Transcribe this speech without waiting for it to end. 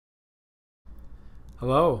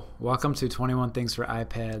Hello, welcome to 21 Things for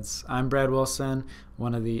iPads. I'm Brad Wilson,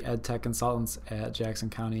 one of the EdTech consultants at Jackson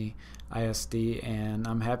County ISD, and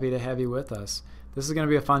I'm happy to have you with us. This is going to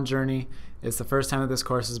be a fun journey. It's the first time that this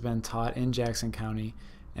course has been taught in Jackson County,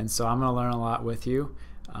 and so I'm going to learn a lot with you,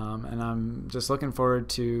 and I'm just looking forward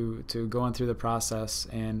to going through the process.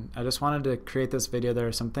 And I just wanted to create this video. There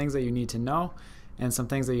are some things that you need to know and some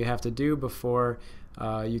things that you have to do before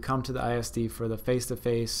you come to the ISD for the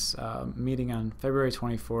face-to-face meeting on February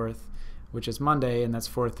 24th, which is Monday, and that's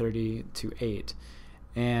 4:30 to 8.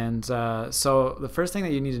 And so the first thing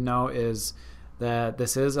that you need to know is that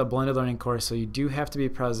this is a blended learning course, so you do have to be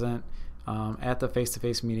present at the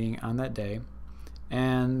face-to-face meeting on that day.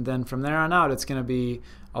 And then from there on out, it's going to be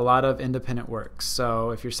a lot of independent work.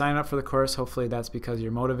 So if you're signing up for the course, hopefully that's because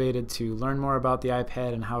you're motivated to learn more about the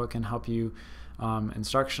iPad and how it can help you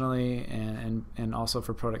instructionally and also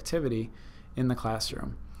for productivity in the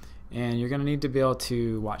classroom. And you're going to need to be able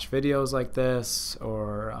to watch videos like this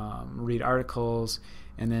or read articles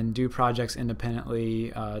and then do projects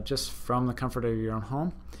independently just from the comfort of your own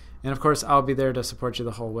home. And of course, I'll be there to support you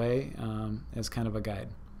the whole way as kind of a guide.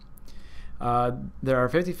 There are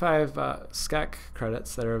 55 SCEC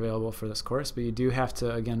credits that are available for this course, but you do have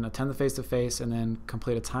to, again, attend the face-to-face and then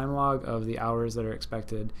complete a time log of the hours that are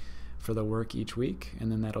expected for the work each week,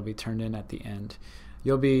 and then that'll be turned in at the end.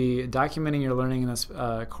 You'll be documenting your learning in this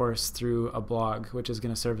course through a blog, which is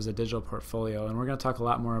going to serve as a digital portfolio, and we're going to talk a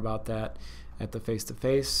lot more about that at the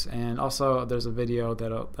face-to-face. And also there's a video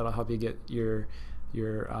that'll help you get your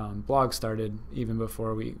blog started even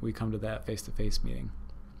before we come to that face-to-face meeting.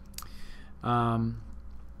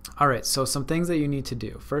 Alright, so some things that you need to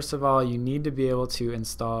do. First of all, you need to be able to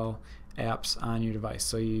install apps on your device.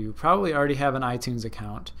 So you probably already have an iTunes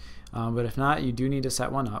account, but if not, you do need to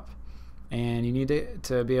set one up. And you need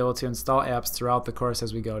to be able to install apps throughout the course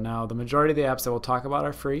as we go. Now, the majority of the apps that we'll talk about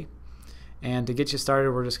are free. And to get you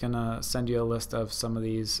started, we're just going to send you a list of some of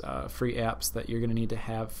these free apps that you're going to need to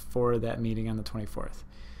have for that meeting on the 24th.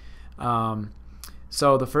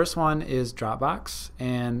 So the first one is Dropbox.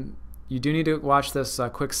 And you do need to watch this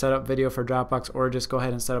quick setup video for Dropbox, or just go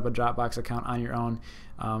ahead and set up a Dropbox account on your own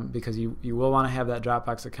because you will want to have that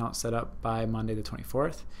Dropbox account set up by Monday the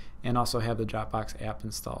 24th and also have the Dropbox app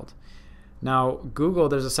installed. Now, Google,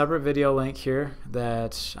 there's a separate video link here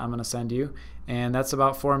that I'm going to send you, and that's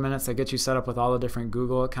about 4 minutes that gets you set up with all the different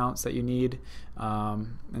Google accounts that you need.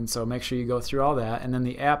 And so make sure you go through all that. And then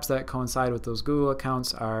the apps that coincide with those Google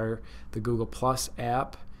accounts are the Google Plus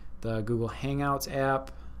app, the Google Hangouts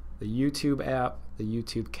app, the YouTube app, the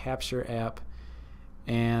YouTube Capture app,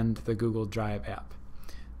 and the Google Drive app.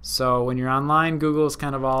 So when you're online, Google is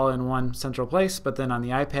kind of all in one central place, but then on the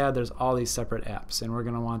iPad, there's all these separate apps, and we're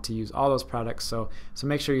going to want to use all those products, so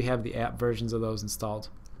make sure you have the app versions of those installed.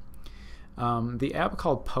 The app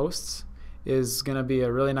called Posts is going to be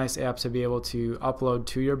a really nice app to be able to upload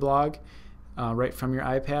to your blog right from your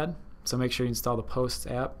iPad, so make sure you install the Posts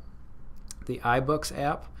app. The iBooks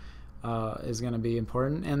app is going to be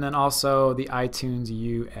important, and then also the iTunes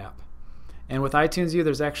U app. And with iTunes U,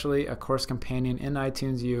 there's actually a course companion in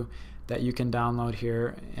iTunes U that you can download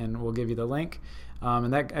here, and we'll give you the link.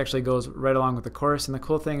 And that actually goes right along with the course. And the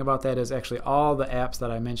cool thing about that is actually all the apps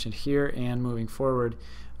that I mentioned here and moving forward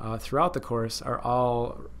throughout the course are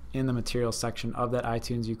all in the materials section of that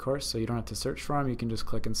iTunes U course, so you don't have to search for them. You can just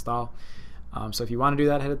click install. So if you want to do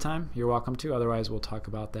that ahead of time, you're welcome to. Otherwise, we'll talk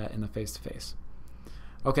about that in the face-to-face.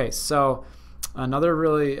 Okay, so another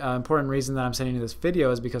really important reason that I'm sending you this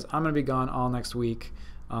video is because I'm going to be gone all next week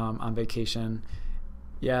on vacation.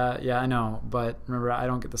 Yeah, I know, but remember, I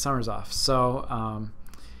don't get the summers off. So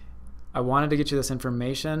I wanted to get you this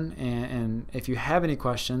information, and if you have any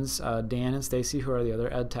questions, Dan and Stacy, who are the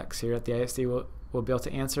other ed techs here at the ISD, will be able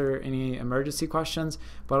to answer any emergency questions,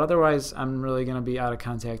 but otherwise I'm really going to be out of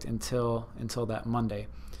contact until that Monday.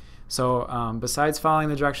 So besides following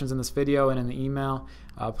the directions in this video and in the email,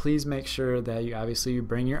 please make sure that you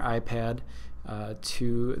bring your iPad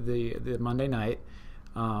to the Monday night.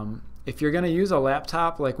 If you're going to use a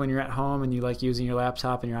laptop, like when you're at home and you like using your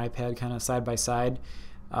laptop and your iPad kind of side by side,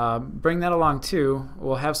 bring that along too.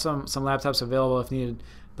 We'll have some laptops available if needed.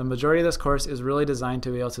 The majority of this course is really designed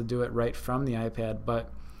to be able to do it right from the iPad, but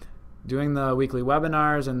doing the weekly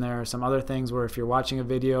webinars, and there are some other things where if you're watching a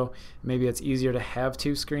video, maybe it's easier to have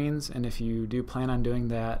two screens, and if you do plan on doing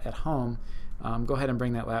that at home, go ahead and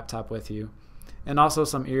bring that laptop with you. And also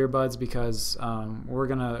some earbuds, because we're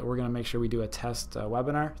gonna make sure we do a test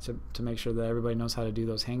webinar to make sure that everybody knows how to do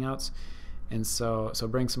those Hangouts, and so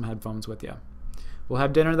bring some headphones with you. We'll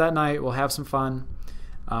have dinner that night, we'll have some fun.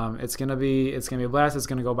 It's gonna be a blast. It's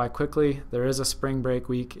gonna go by quickly. There is a spring break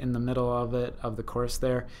week in the middle of the course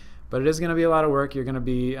there, but it is gonna be a lot of work. You're gonna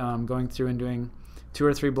be going through and doing 2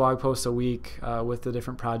 or 3 blog posts a week with the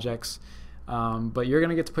different projects. But you're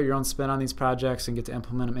gonna get to put your own spin on these projects and get to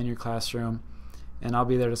implement them in your classroom. And I'll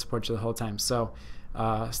be there to support you the whole time. So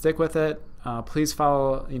stick with it. Please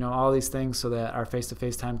follow all these things so that our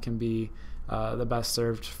face-to-face time can be the best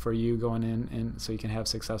served for you going in, and so you can have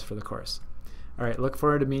success for the course. All right, look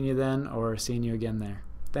forward to meeting you then or seeing you again there.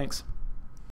 Thanks.